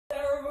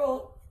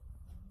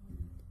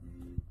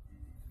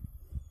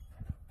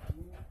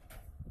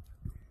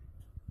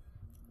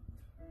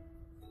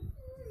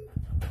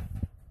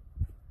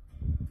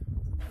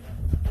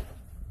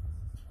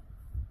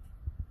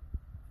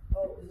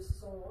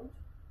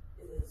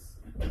It is.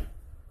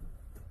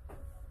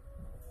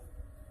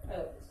 I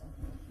like this one.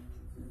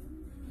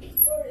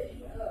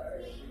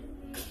 Alright.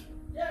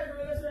 Yeah, you're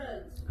my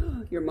best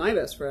friends. You're my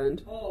best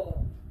friend.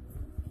 Oh.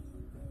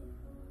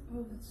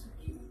 Oh, that's so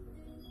cute.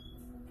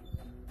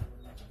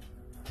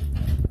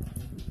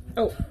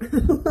 Oh.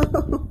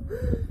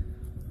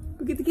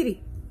 Go get the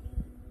kitty.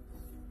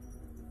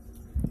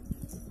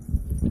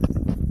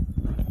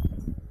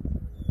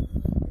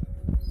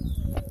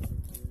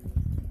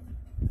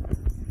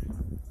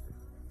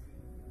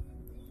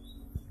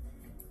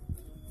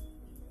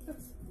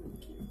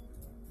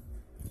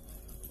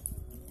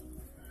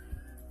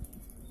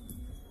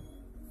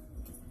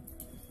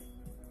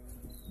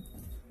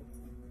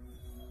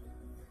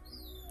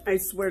 I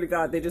swear to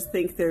God, they just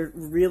think they're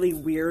really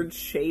weird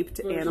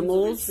shaped Versions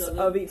animals of each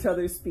other. of each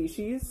other's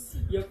species.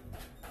 Yep.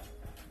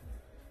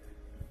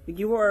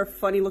 You are a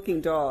funny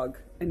looking dog,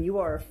 and you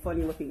are a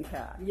funny looking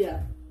cat.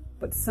 Yeah.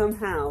 But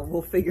somehow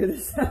we'll figure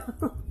this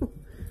out.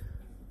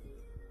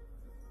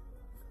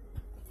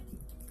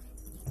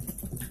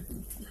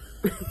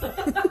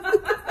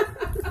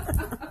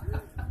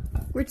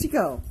 Where'd she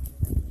go?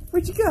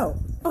 Where'd she go?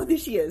 Oh, there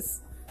she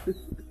is.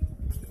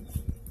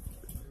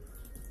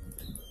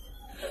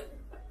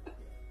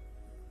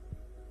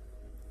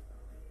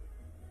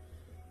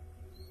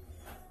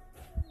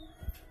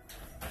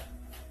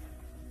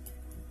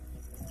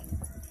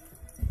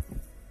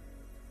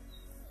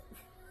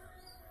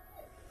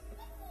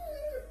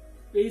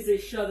 Easy,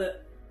 shove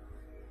it.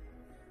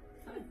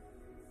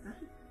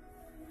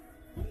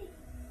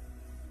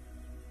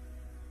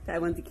 I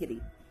want the kitty.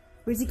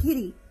 Where's the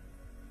kitty?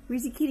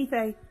 Where's the kitty,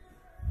 Faye?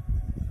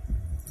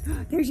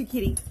 There's your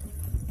kitty.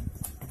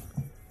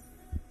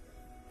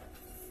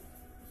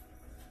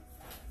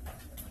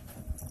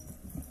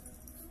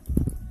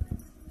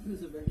 This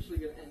is eventually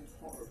gonna end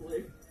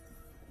horribly.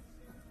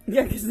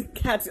 Yeah, because the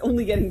cat's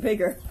only getting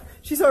bigger.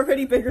 She's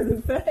already bigger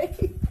than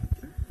Faye.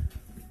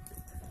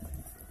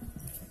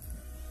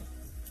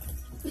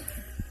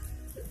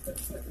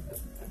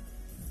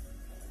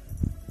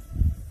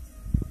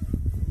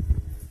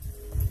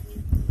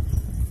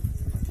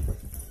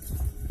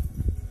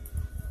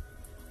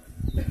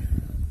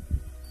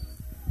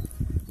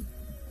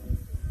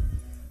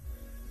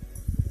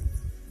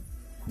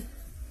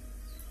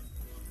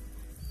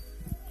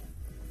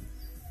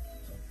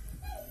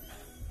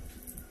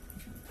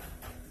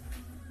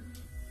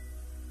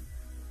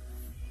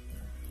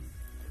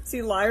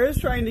 See, Lyra's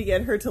trying to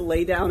get her to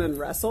lay down and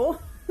wrestle.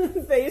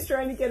 Faye's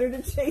trying to get her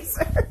to chase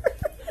her.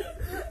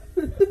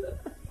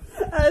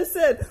 As I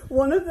said,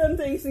 one of them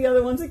thinks the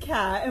other one's a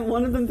cat, and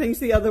one of them thinks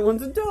the other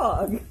one's a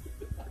dog.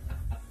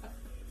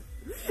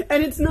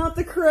 And it's not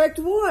the correct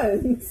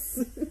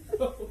ones.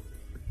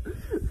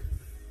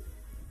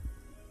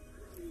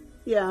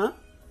 Yeah.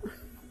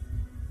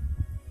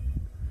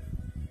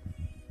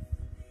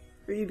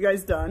 Are you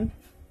guys done?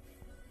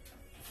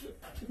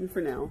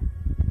 For now.